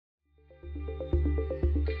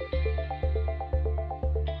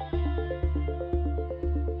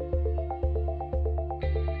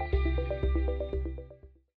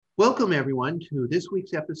Welcome everyone to this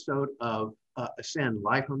week's episode of Ascend,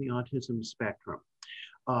 Life on the Autism Spectrum.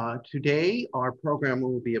 Today, our program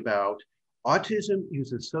will be about autism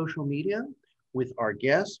uses social media with our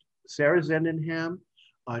guest, Sarah Zendenham,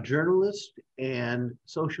 a journalist and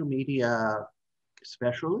social media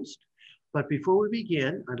specialist. But before we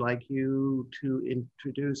begin, I'd like you to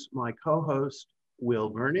introduce my co-host,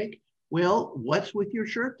 Will Vernick. Will, what's with your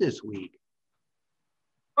shirt this week?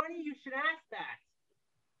 Funny you should ask that.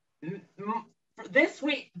 This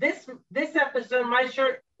week, this episode, my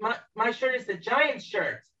shirt is the Giants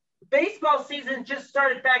shirt. Baseball season just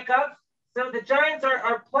started back up, so the Giants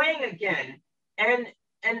are playing again, and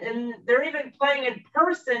they're even playing in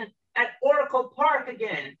person at Oracle Park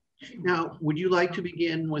again. Now, would you like to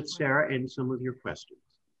begin with Sarah and some of your questions?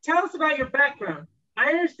 Tell us about your background.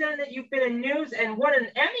 I understand that you've been in news and won an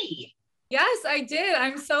Emmy. Yes, I did.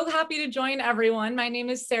 I'm so happy to join everyone. My name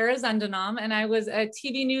is Sarah Zendenham, and I was a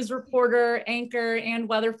TV news reporter, anchor, and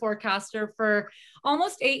weather forecaster for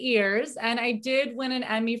almost 8 years. And I did win an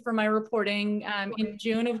Emmy for my reporting in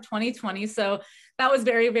June of 2020. So that was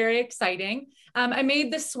very, very exciting. I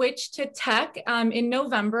made the switch to tech in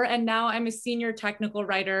November, and now I'm a senior technical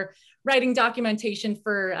writer, writing documentation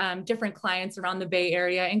for different clients around the Bay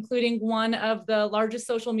Area, including one of the largest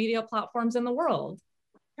social media platforms in the world.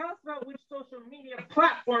 Tell us about which social media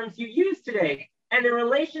platforms you use today and the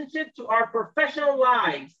relationship to our professional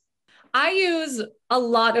lives. I use a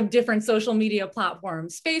lot of different social media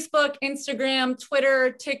platforms: Facebook, Instagram,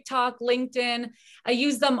 Twitter, TikTok, LinkedIn. I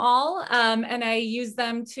use them all, and I use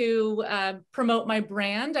them to promote my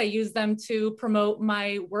brand. I use them to promote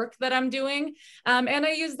my work that I'm doing, and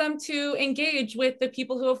I use them to engage with the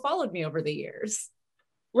people who have followed me over the years.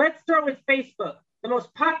 Let's start with Facebook, the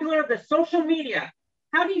most popular of the social media.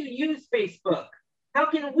 How do you use Facebook?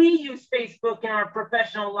 How can we use Facebook in our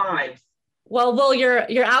professional lives? Well, Will,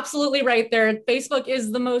 you're absolutely right there. Facebook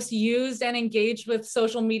is the most used and engaged with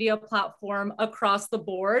social media platform across the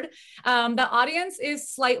board. The audience is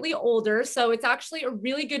slightly older, so it's actually a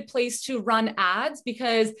really good place to run ads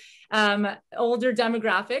because older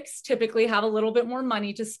demographics typically have a little bit more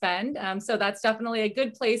money to spend. So that's definitely a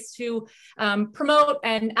good place to promote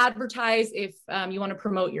and advertise if you want to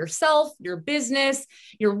promote yourself, your business,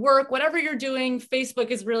 your work, whatever you're doing. Facebook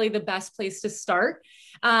is really the best place to start.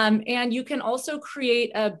 And you can also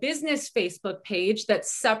create a business Facebook page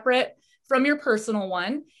that's separate from your personal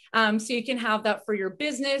one. So you can have that for your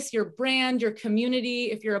business, your brand, your community,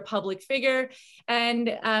 if you're a public figure.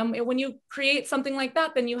 And when you create something like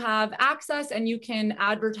that, then you have access and you can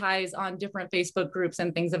advertise on different Facebook groups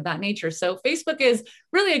and things of that nature. So Facebook is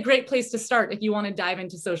really a great place to start if you want to dive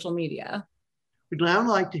into social media. We'd now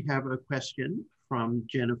like to have a question from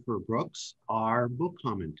Jennifer Brooks, our book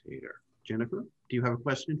commentator. Jennifer, do you have a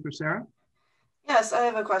question for Sarah? Yes, I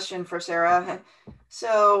have a question for Sarah.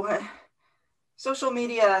 So, social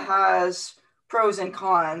media has pros and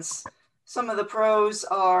cons. Some of the pros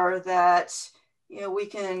are that, we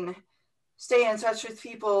can stay in touch with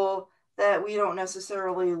people that we don't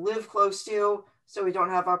necessarily live close to, so we don't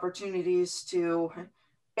have opportunities to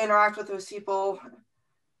interact with those people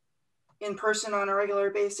in person on a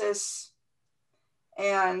regular basis.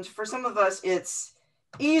 And for some of us, it's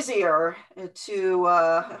easier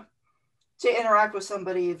to interact with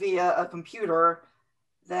somebody via a computer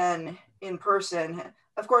than in person.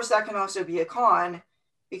 Of course, that can also be a con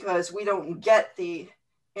because we don't get the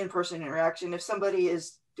in-person interaction. If somebody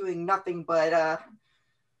is doing nothing but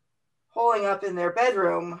holing up in their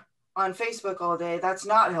bedroom on Facebook all day, that's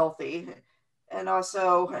not healthy. And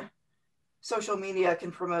also, social media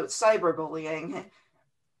can promote cyberbullying.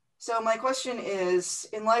 So my question is,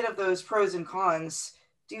 in light of those pros and cons,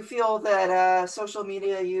 do you feel that social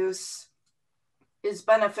media use is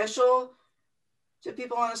beneficial to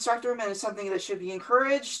people on the spectrum and is something that should be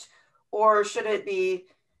encouraged, or should it be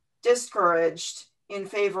discouraged in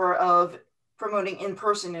favor of promoting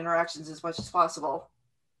in-person interactions as much as possible?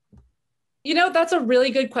 That's a really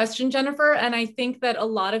good question, Jennifer. And I think that a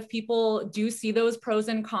lot of people do see those pros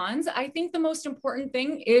and cons. I think the most important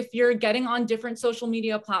thing, if you're getting on different social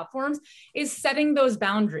media platforms, is setting those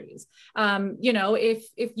boundaries.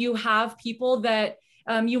 If you have people that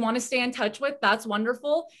you want to stay in touch with, that's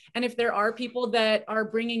wonderful. And if there are people that are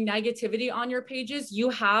bringing negativity on your pages, you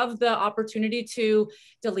have the opportunity to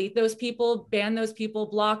delete those people, ban those people,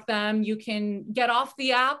 block them. You can get off the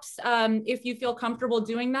apps if you feel comfortable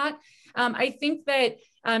doing that. I think that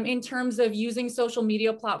in terms of using social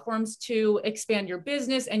media platforms to expand your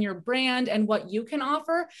business and your brand and what you can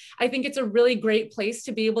offer, I think it's a really great place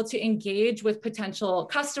to be able to engage with potential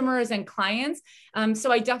customers and clients.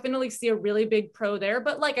 So I definitely see a really big pro there.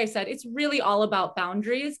 But like I said, it's really all about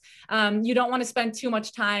boundaries. You don't want to spend too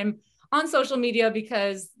much time on social media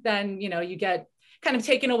because then, you get kind of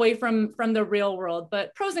taken away from the real world.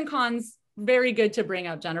 But pros and cons, very good to bring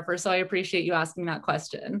up, Jennifer. So I appreciate you asking that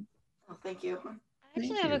question. Oh, thank you. I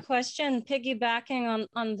actually have a question piggybacking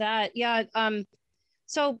on that. Yeah.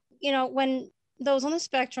 So, when those on the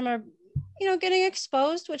spectrum are, getting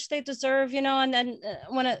exposed, which they deserve, and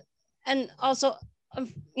also,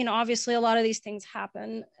 obviously a lot of these things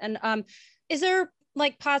happen. And is there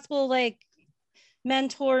possible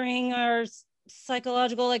mentoring or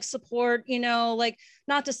psychological support,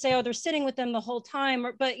 not to say, they're sitting with them the whole time,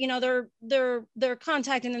 but they're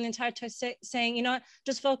contacting them the entire time saying,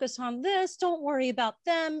 just focus on this, don't worry about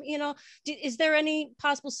them, is there any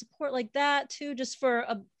possible support like that too, just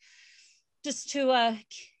to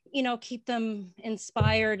keep them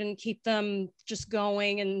inspired and keep them just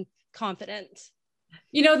going and confident?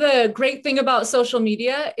 The great thing about social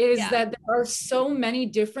media is that there are so many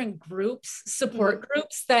different groups, support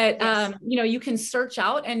groups that, you can search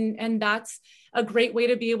out, and that's a great way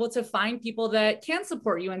to be able to find people that can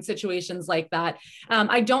support you in situations like that.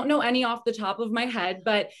 I don't know any off the top of my head,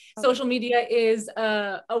 but social media is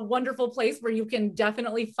a wonderful place where you can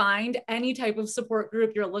definitely find any type of support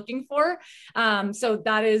group you're looking for. So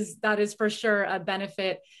that is for sure a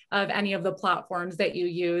benefit of any of the platforms that you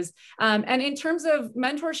use. And in terms of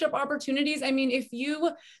mentorship opportunities, I mean, if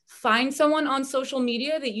you find someone on social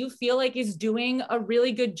media that you feel like is doing a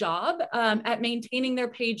really good job at maintaining their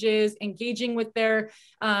pages, engaging with their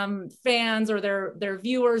fans or their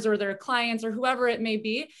viewers or their clients or whoever it may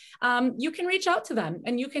be, you can reach out to them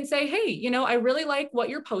and you can say, hey, I really like what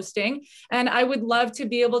you're posting and I would love to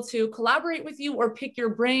be able to collaborate with you or pick your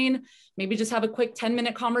brain, maybe just have a quick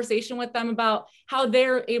 10-minute conversation with them about how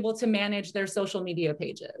they're able to manage their social media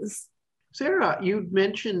pages. Sarah, you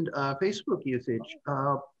mentioned Facebook usage.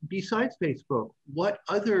 Besides Facebook, what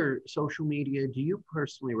other social media do you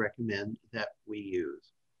personally recommend that we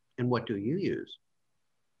use? And what do you use?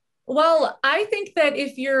 Well, I think that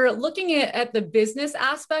if you're looking at the business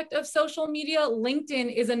aspect of social media,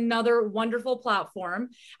 LinkedIn is another wonderful platform.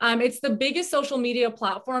 It's the biggest social media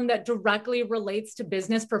platform that directly relates to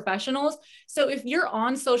business professionals. So if you're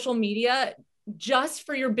on social media just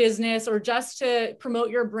for your business or just to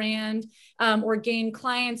promote your brand or gain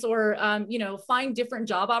clients or, find different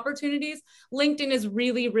job opportunities, LinkedIn is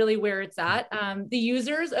really, really where it's at. The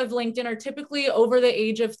users of LinkedIn are typically over the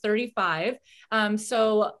age of 35.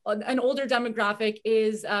 So an older demographic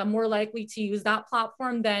is more likely to use that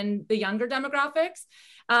platform than the younger demographics.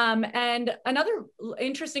 And another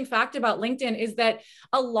interesting fact about LinkedIn is that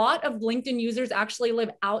a lot of LinkedIn users actually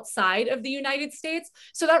live outside of the United States.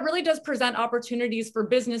 So that really does present opportunities for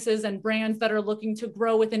businesses and brands that are looking to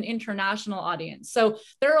grow with an international audience. So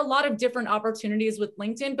there are a lot of different opportunities with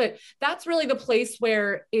LinkedIn, but that's really the place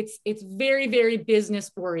where it's very, very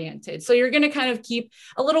business oriented. So you're going to kind of keep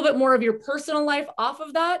a little bit more of your personal life off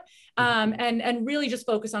of that and really just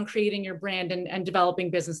focus on creating your brand and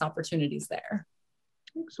developing business opportunities there.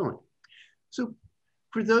 Excellent. So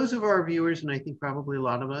for those of our viewers, and I think probably a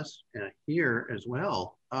lot of us here as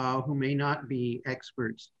well, who may not be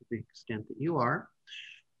experts to the extent that you are,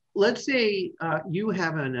 let's say you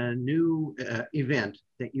have a new event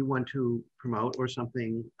that you want to promote or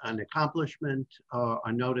something, an accomplishment,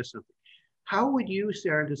 a notice, something. How would you,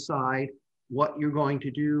 Sarah, decide what you're going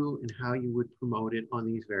to do and how you would promote it on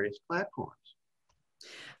these various platforms?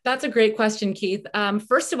 That's a great question, Keith.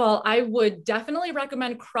 First of all, I would definitely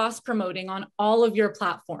recommend cross-promoting on all of your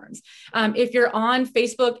platforms. If you're on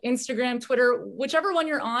Facebook, Instagram, Twitter, whichever one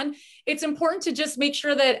you're on, it's important to just make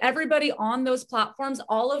sure that everybody on those platforms,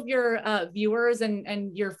 all of your viewers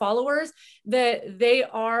and your followers, that they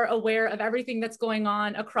are aware of everything that's going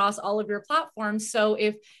on across all of your platforms. So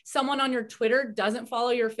if someone on your Twitter doesn't follow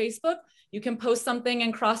your Facebook, you can post something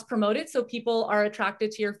and cross promote it so people are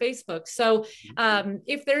attracted to your Facebook. So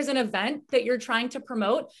if there's an event that you're trying to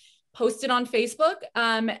promote, post it on Facebook,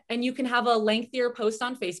 and you can have a lengthier post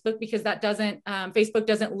on Facebook because that doesn't Facebook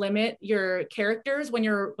doesn't limit your characters when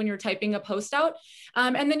you're typing a post out.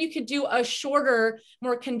 And then you could do a shorter,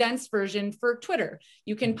 more condensed version for Twitter.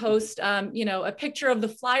 You can post a picture of the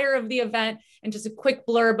flyer of the event and just a quick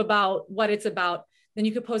blurb about what it's about. Then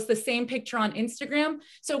you could post the same picture on Instagram.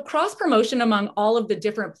 So cross promotion among all of the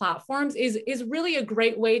different platforms is really a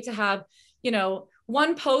great way to have,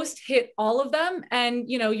 one post hit all of them, and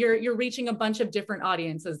you're reaching a bunch of different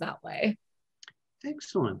audiences that way.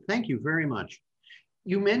 Excellent. Thank you very much.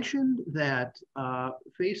 You mentioned that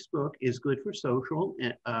Facebook is good for social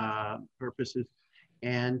purposes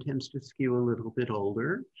and tends to skew a little bit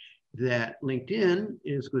older, that LinkedIn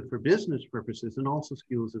is good for business purposes and also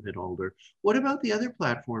skews a bit older. What about the other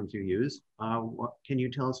platforms you use? What can you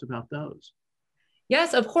tell us about those?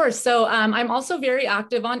 Yes, of course. So I'm also very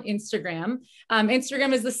active on Instagram.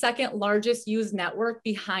 Instagram is the second largest used network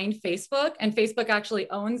behind Facebook, and Facebook actually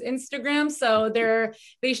owns Instagram. So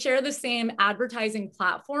they share the same advertising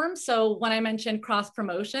platform. So when I mentioned cross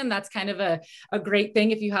promotion, that's kind of a great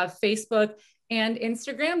thing. If you have Facebook and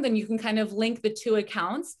Instagram, then you can kind of link the two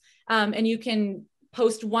accounts, and you can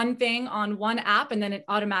post one thing on one app and then it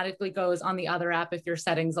automatically goes on the other app if your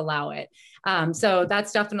settings allow it. So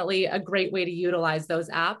that's definitely a great way to utilize those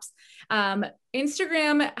apps.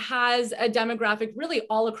 Instagram has a demographic really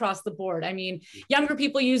all across the board. I mean, younger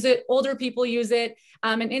people use it, older people use it,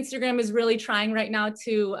 and Instagram is really trying right now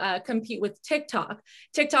to compete with TikTok.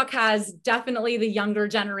 TikTok has definitely the younger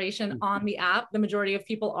generation on the app. The majority of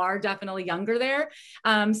people are definitely younger there.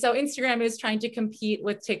 So Instagram is trying to compete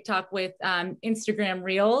with TikTok with Instagram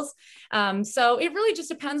Reels. So it really just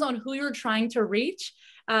depends on who you're trying to reach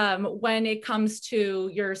when it comes to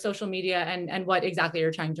your social media and what exactly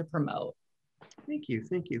you're trying to promote. Thank you.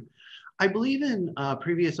 Thank you. I believe in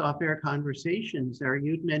previous off-air conversations, Sarah,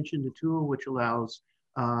 you'd mentioned a tool which allows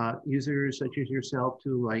users such as yourself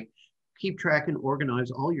to keep track and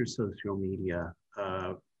organize all your social media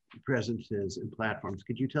presences and platforms.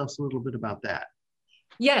 Could you tell us a little bit about that?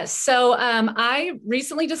 Yes. So I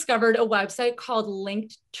recently discovered a website called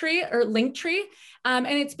Linktree. And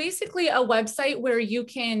it's basically a website where you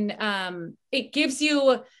can, it gives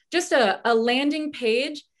you just a landing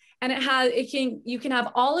page, and you can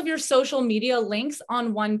have all of your social media links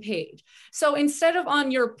on one page. So instead of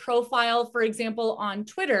on your profile, for example, on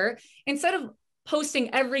Twitter, instead of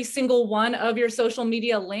posting every single one of your social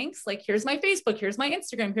media links, like here's my Facebook, here's my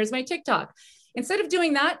Instagram, here's my TikTok. Instead of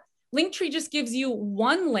doing that, Linktree just gives you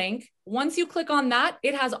one link. Once you click on that,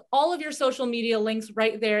 it has all of your social media links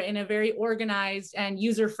right there in a very organized and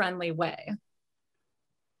user-friendly way.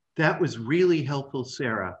 That was really helpful,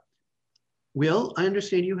 Sarah. Will, I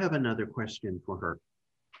understand you have another question for her.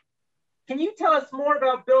 Can you tell us more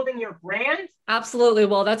about building your brand? Absolutely.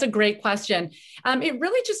 Well, that's a great question. It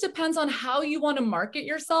really just depends on how you want to market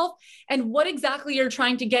yourself and what exactly you're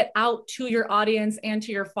trying to get out to your audience and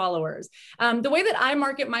to your followers. The way that I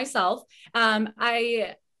market myself,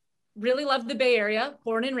 I really love the Bay Area,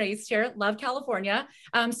 born and raised here, love California.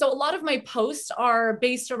 So a lot of my posts are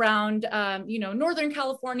based around, Northern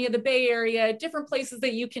California, the Bay Area, different places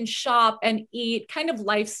that you can shop and eat, kind of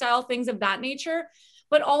lifestyle, things of that nature,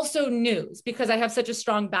 but also news, because I have such a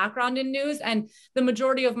strong background in news and the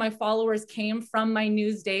majority of my followers came from my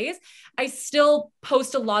news days. I still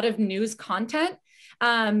post a lot of news content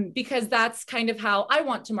because that's kind of how I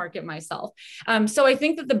want to market myself. So I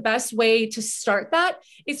think that the best way to start that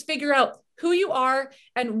is figure out who you are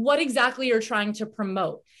and what exactly you're trying to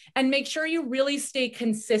promote, and make sure you really stay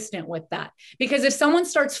consistent with that. Because if someone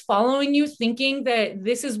starts following you thinking that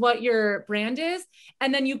this is what your brand is,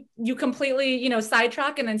 and then you completely,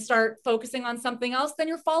 sidetrack and then start focusing on something else, then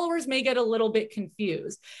your followers may get a little bit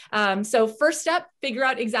confused. So first step, figure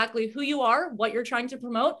out exactly who you are, what you're trying to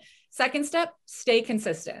promote. Second step, stay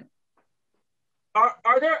consistent.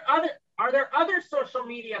 Are there other social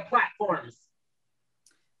media platforms?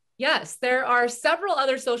 Yes, there are several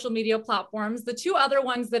other social media platforms. The two other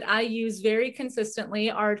ones that I use very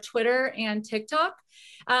consistently are Twitter and TikTok.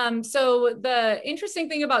 So the interesting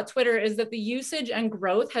thing about Twitter is that the usage and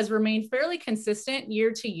growth has remained fairly consistent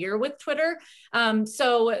year to year with Twitter.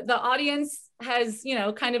 So the audience has,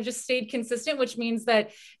 kind of just stayed consistent, which means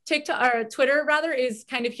that Twitter rather is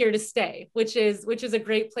kind of here to stay, which is a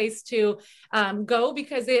great place to go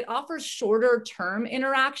because it offers shorter term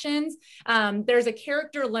interactions. There's a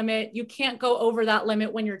character limit. You can't go over that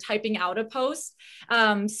limit when you're typing out a post.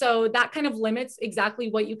 So that kind of limits exactly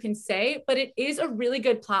what you can say, but it is a really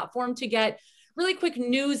good platform to get really quick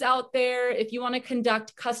news out there. If you want to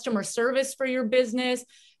conduct customer service for your business,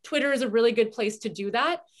 Twitter is a really good place to do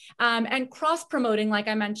that. And cross-promoting, like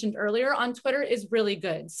I mentioned earlier, on Twitter is really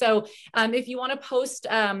good. So if you want to post,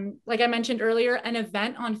 like I mentioned earlier, an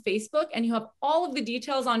event on Facebook and you have all of the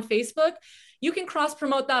details on Facebook, you can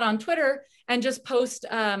cross-promote that on Twitter and just post,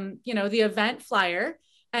 the event flyer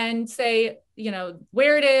and say,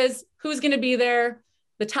 where it is, who's going to be there,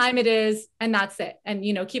 the time it is, and that's it. And,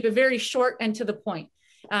 keep it very short and to the point.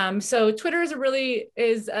 So Twitter is a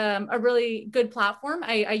really good platform.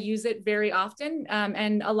 I use it very often,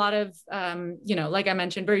 and a lot of, like I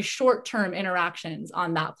mentioned, very short-term interactions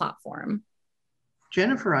on that platform.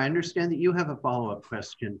 Jennifer, I understand that you have a follow-up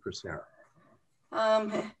question for Sarah.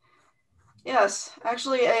 Yes,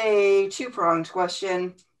 actually a two-pronged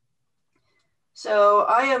question. So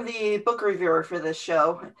I am the book reviewer for this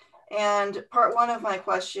show, and part one of my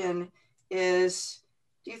question is,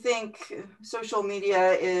 do you think social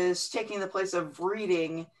media is taking the place of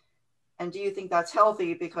reading, and do you think that's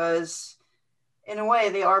healthy? Because in a way,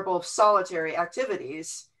 they are both solitary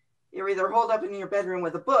activities. You're either holed up in your bedroom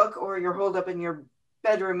with a book, or you're holed up in your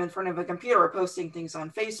bedroom in front of a computer posting things on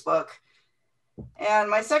Facebook. And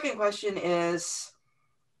my second question is,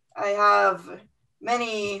 I have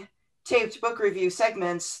many taped book review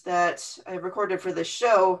segments that I've recorded for this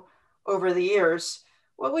show over the years.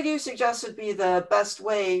 What would you suggest would be the best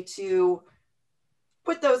way to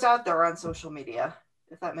put those out there on social media,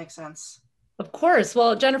 if that makes sense? Of course.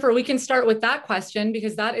 Well, Jennifer, we can start with that question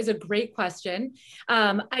because that is a great question.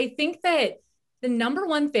 I think that the number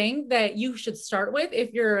one thing that you should start with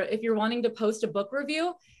if you're wanting to post a book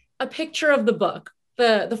review, a picture of the book,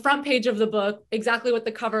 the front page of the book, exactly what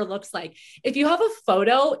the cover looks like. If you have a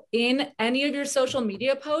photo in any of your social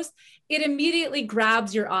media posts, it immediately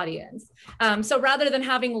grabs your audience. So rather than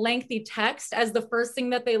having lengthy text as the first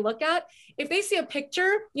thing that they look at, if they see a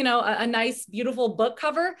picture, a nice, beautiful book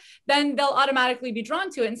cover, then they'll automatically be drawn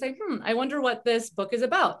to it and say, I wonder what this book is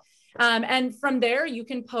about. And from there, you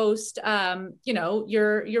can post,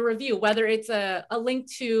 your review, whether it's a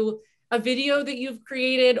link to a video that you've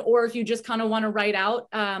created, or if you just kind of want to write out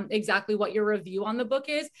exactly what your review on the book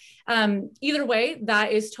is. Either way,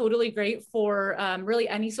 that is totally great for really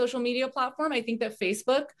any social media platform. I think that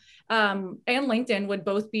Facebook and LinkedIn would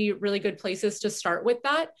both be really good places to start with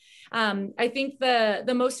that. I think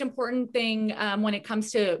the most important thing when it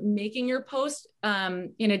comes to making your post,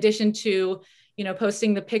 in addition to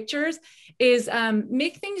posting the pictures, is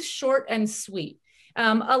make things short and sweet.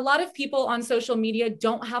 A lot of people on social media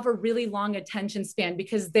don't have a really long attention span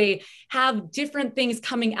because they have different things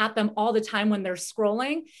coming at them all the time when they're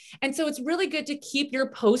scrolling. And so it's really good to keep your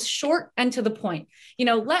posts short and to the point.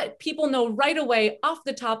 Let people know right away off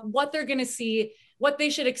the top what they're going to see, what they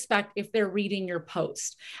should expect if they're reading your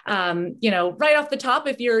post. Right off the top,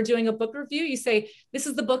 if you're doing a book review, you say, this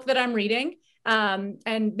is the book that I'm reading.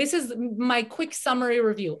 And this is my quick summary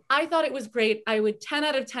review. I thought it was great. I would 10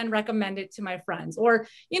 out of 10 recommend it to my friends. Or,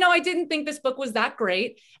 I didn't think this book was that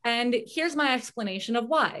great. And here's my explanation of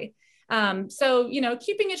why. So,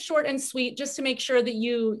 keeping it short and sweet, just to make sure that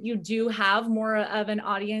you do have more of an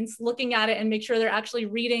audience looking at it and make sure they're actually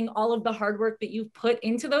reading all of the hard work that you've put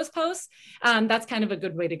into those posts. That's kind of a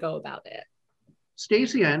good way to go about it.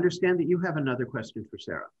 Stacy, I understand that you have another question for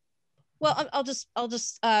Sarah. Well, I'll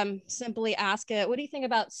just simply ask it. What do you think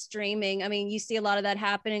about streaming? I mean, you see a lot of that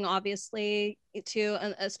happening, obviously, too,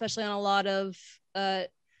 and especially on a lot of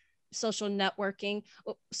social networking.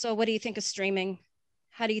 So what do you think of streaming?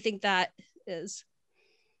 How do you think that is?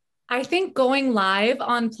 I think going live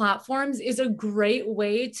on platforms is a great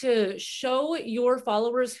way to show your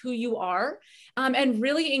followers who you are and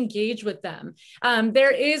really engage with them.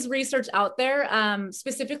 There is research out there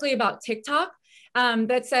specifically about TikTok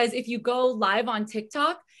that says if you go live on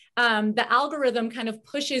TikTok, the algorithm kind of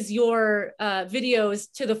pushes your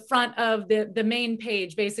videos to the front of the main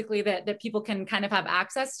page, basically, that people can kind of have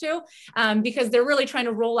access to because they're really trying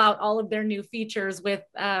to roll out all of their new features with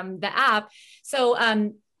the app.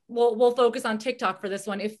 So we'll focus on TikTok for this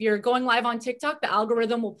one. If you're going live on TikTok, the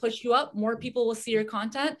algorithm will push you up, more people will see your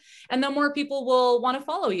content, and then more people will want to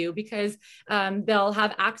follow you because they'll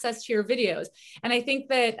have access to your videos. And I think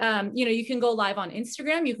that, you can go live on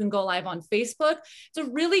Instagram, you can go live on Facebook. It's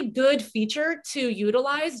a really good feature to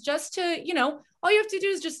utilize just to, all you have to do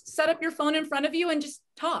is just set up your phone in front of you and just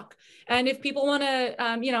talk. And if people want to,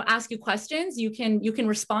 ask you questions, you can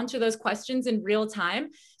respond to those questions in real time.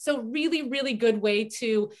 So really, really good way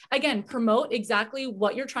to, again, promote exactly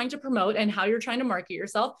what you're trying to promote and how you're trying to market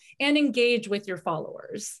yourself and engage with your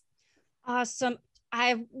followers. Awesome. I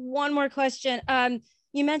have one more question.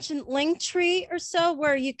 You mentioned Linktree or so,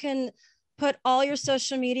 where you can put all your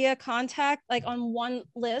social media contact like on one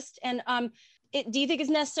list. And do you think it's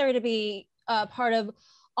necessary to be part of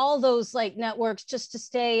all those like networks just to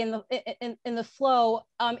stay in the flow,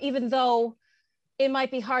 even though it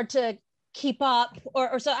might be hard to keep up,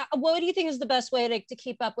 or so? What do you think is the best way to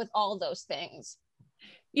keep up with all those things?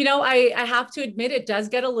 You know, I have to admit, it does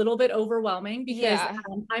get a little bit overwhelming because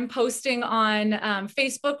I'm posting on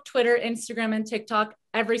Facebook, Twitter, Instagram, and TikTok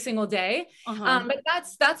every single day. But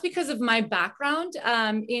that's because of my background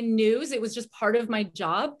in news. It was just part of my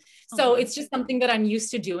job. So it's just something that I'm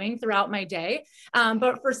used to doing throughout my day.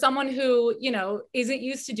 But for someone who, you know, isn't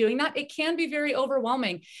used to doing that, it can be very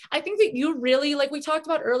overwhelming. I think that you really, like we talked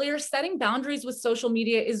about earlier, setting boundaries with social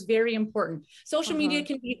media is very important. Social media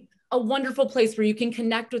can be a wonderful place where you can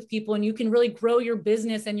connect with people and you can really grow your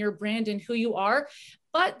business and your brand and who you are.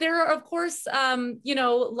 But there are, of course, you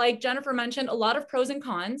know, like Jennifer mentioned, a lot of pros and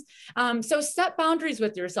cons. So set boundaries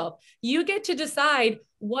with yourself. You get to decide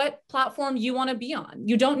what platform you want to be on.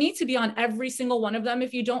 You don't need to be on every single one of them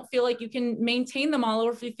if you don't feel like you can maintain them all,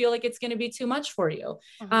 or if you feel like it's going to be too much for you.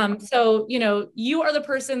 So, you know, you are the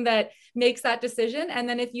person that makes that decision. And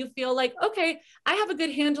then if you feel like, okay, I have a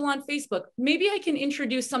good handle on Facebook, maybe I can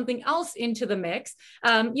introduce something else into the mix,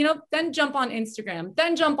 you know, then jump on Instagram,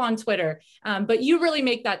 then jump on Twitter. But you really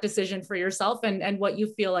make that decision for yourself and what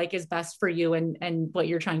you feel like is best for you and what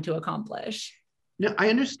you're trying to accomplish. Now, I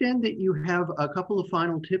understand that you have a couple of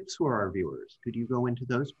final tips for our viewers. Could you go into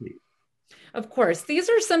those, please? Of course. These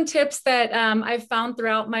are some tips that I've found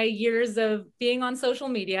throughout my years of being on social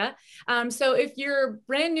media. So if you're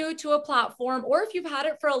brand new to a platform, or if you've had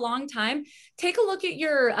it for a long time, take a look at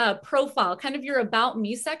your profile, kind of your About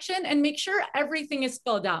Me section, and make sure everything is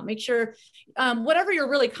spelled out. Make sure whatever you're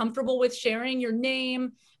really comfortable with sharing, your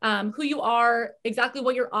name, who you are, exactly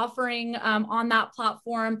what you're offering on that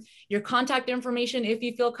platform, your contact information, if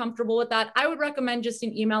you feel comfortable with that. I would recommend just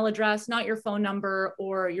an email address, not your phone number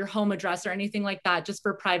or your home address or anything like that, just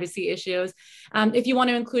for privacy issues. If you want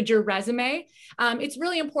to include your resume, it's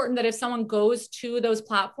really important that if someone goes to those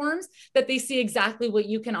platforms, that they see exactly what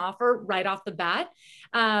you can offer right off the bat.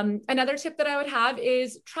 Another tip that I would have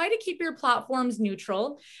is try to keep your platforms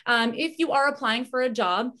neutral. If you are applying for a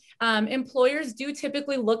job, employers do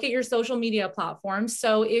typically look at your social media platforms.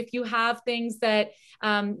 So if you have things that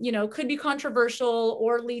you know, could be controversial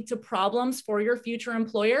or lead to problems for your future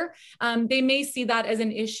employer, they may see that as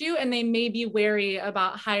an issue, and they may be wary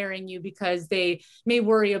about hiring you because they may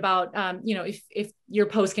worry about, you know, if your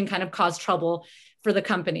post can kind of cause trouble for the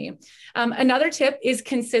company. Another tip is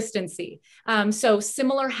consistency. So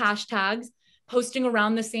similar hashtags, posting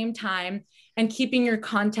around the same time, and keeping your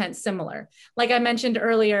content similar. Like I mentioned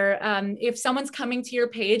earlier, if someone's coming to your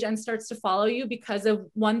page and starts to follow you because of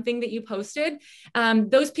one thing that you posted,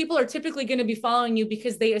 those people are typically going to be following you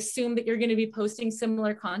because they assume that you're going to be posting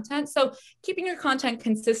similar content. So keeping your content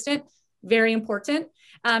consistent, very important.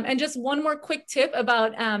 And just one more quick tip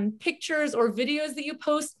about pictures or videos that you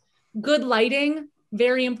post: good lighting,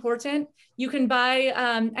 very important. You can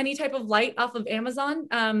buy any type of light off of Amazon.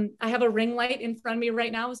 I have a ring light in front of me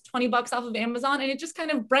right now. It's 20 bucks off of Amazon, and it just kind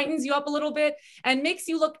of brightens you up a little bit and makes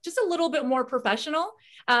you look just a little bit more professional,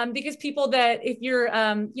 because people that, if you're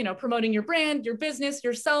you know, promoting your brand, your business,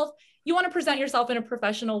 yourself, you want to present yourself in a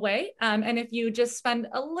professional way. And if you just spend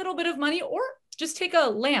a little bit of money, or just take a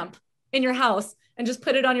lamp in your house and just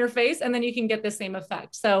put it on your face, and then you can get the same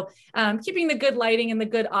effect. So keeping the good lighting and the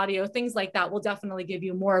good audio, things like that, will definitely give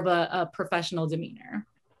you more of a professional demeanor.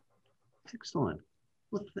 Excellent.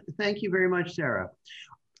 Well, thank you very much, Sarah.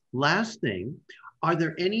 Last thing, are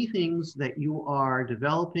there any things that you are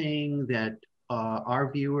developing that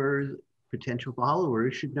our viewers, potential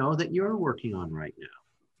followers, should know that you're working on right now?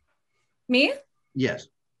 Me? Yes.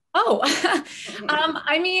 Oh,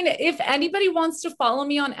 I mean, if anybody wants to follow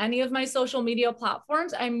me on any of my social media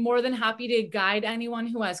platforms, I'm more than happy to guide anyone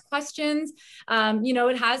who has questions. You know,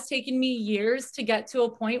 it has taken me years to get to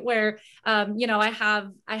a point where, you know, I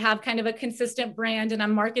have kind of a consistent brand, and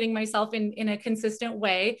I'm marketing myself in a consistent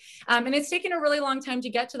way. And it's taken a really long time to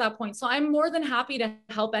get to that point. So I'm more than happy to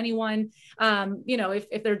help anyone, you know,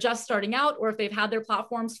 if they're just starting out, or if they've had their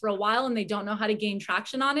platforms for a while and they don't know how to gain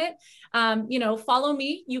traction on it. You know, follow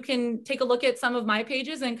me. You can take a look at some of my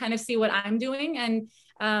pages and kind of see what I'm doing, and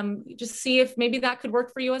just see if maybe that could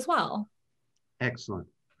work for you as well. Excellent.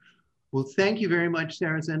 Well, thank you very much,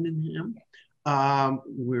 Sarah Zendenham.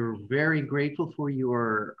 We're very grateful for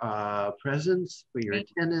your presence, for your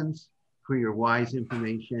attendance, for your wise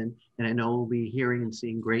information, and I know we'll be hearing and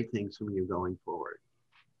seeing great things from you going forward.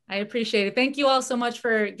 I appreciate it. Thank you all so much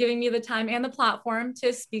for giving me the time and the platform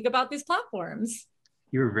to speak about these platforms.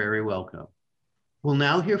 You're very welcome. We'll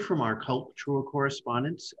now hear from our cultural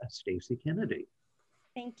correspondent, Stacey Kennedy.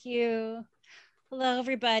 Thank you. Hello,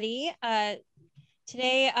 everybody.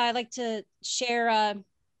 Today, I'd like to share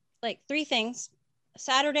like 3 things.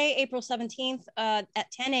 Saturday, April 17th at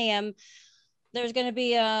 10 a.m., there's going to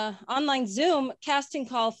be a online Zoom casting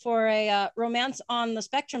call for a Romance on the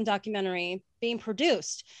Spectrum documentary being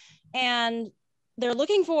produced. And they're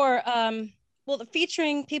looking for, well,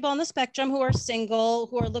 featuring people on the spectrum who are single,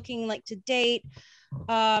 who are looking like to date,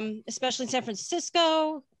 especially in San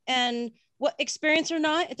Francisco, and what experience or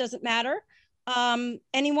not, it doesn't matter.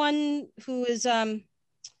 Anyone who is,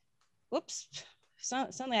 whoops,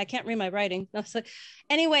 suddenly I can't read my writing.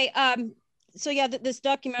 Anyway, so yeah, this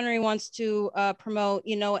documentary wants to promote,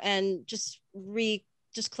 you know, and just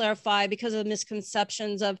clarify, because of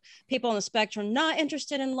misconceptions of people on the spectrum not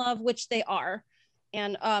interested in love, which they are.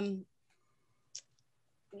 And let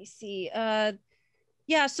me see.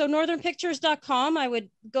 Yeah, so northernpictures.com, I would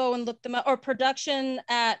go and look them up, or production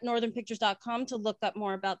at northernpictures.com to look up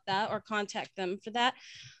more about that, or contact them for that.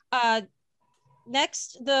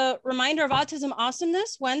 Next, the Reminder of Autism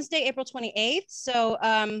Awesomeness, Wednesday, April 28th.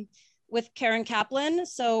 So with Karen Kaplan.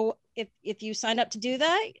 So if you signed up to do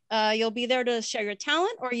that, you'll be there to share your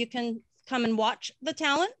talent, or you can come and watch the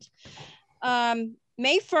talent.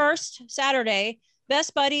 May 1st, Saturday,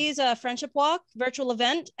 Best Buddies Friendship Walk, virtual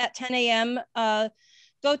event at 10 a.m.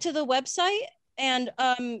 Go to the website, and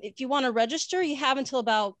if you want to register, you have until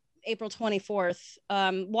about April 24th.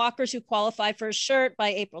 Walkers who qualify for a shirt by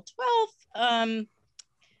April 12th,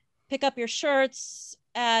 pick up your shirts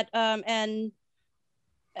at the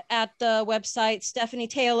website. Stephanie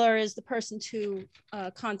Taylor is the person to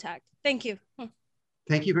contact. Thank you.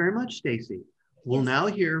 Thank you very much, Stacy. We'll Yes. now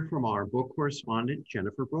hear from our book correspondent,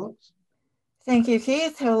 Jennifer Brooks. Thank you,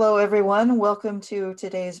 Keith. Hello, everyone. Welcome to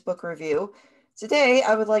today's book review. Today,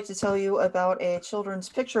 I would like to tell you about a children's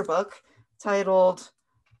picture book titled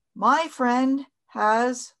My Friend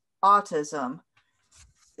Has Autism.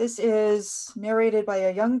 This is narrated by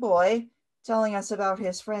a young boy telling us about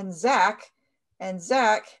his friend Zach, and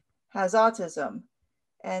Zach has autism.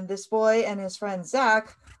 And this boy and his friend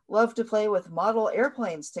Zach love to play with model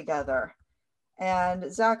airplanes together.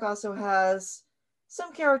 And Zach also has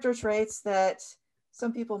some character traits that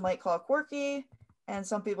some people might call quirky, and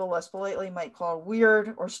some people less politely might call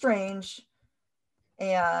weird or strange.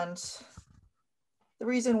 And the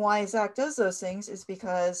reason why Zach does those things is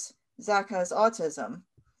because Zach has autism,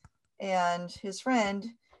 and his friend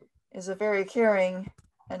is a very caring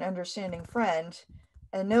and understanding friend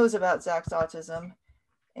and knows about Zach's autism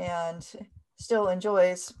and still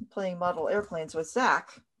enjoys playing model airplanes with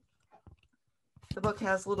Zach. The book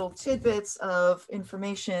has little tidbits of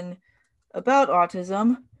information about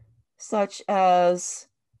autism, such as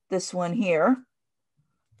this one here.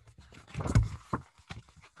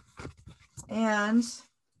 And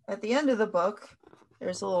at the end of the book,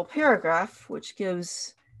 there's a little paragraph which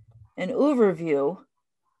gives an overview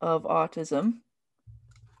of autism.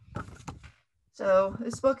 So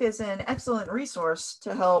this book is an excellent resource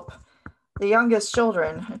to help the youngest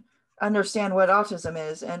children understand what autism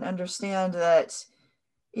is, and understand that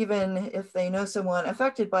even if they know someone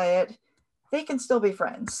affected by it, they can still be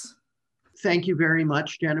friends. Thank you very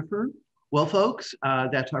much, Jennifer. Well, folks,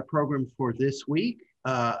 that's our program for this week.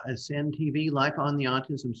 AascendTV, Life on the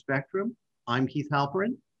Autism Spectrum. I'm Keith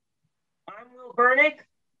Halperin. I'm Will Bernick.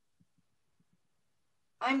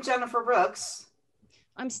 I'm Jennifer Brooks.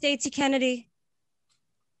 I'm Stacey Kennedy.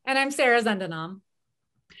 And I'm Sarah Zendenam.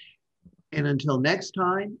 And until next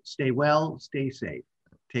time, stay well, stay safe.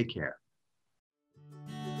 Take care.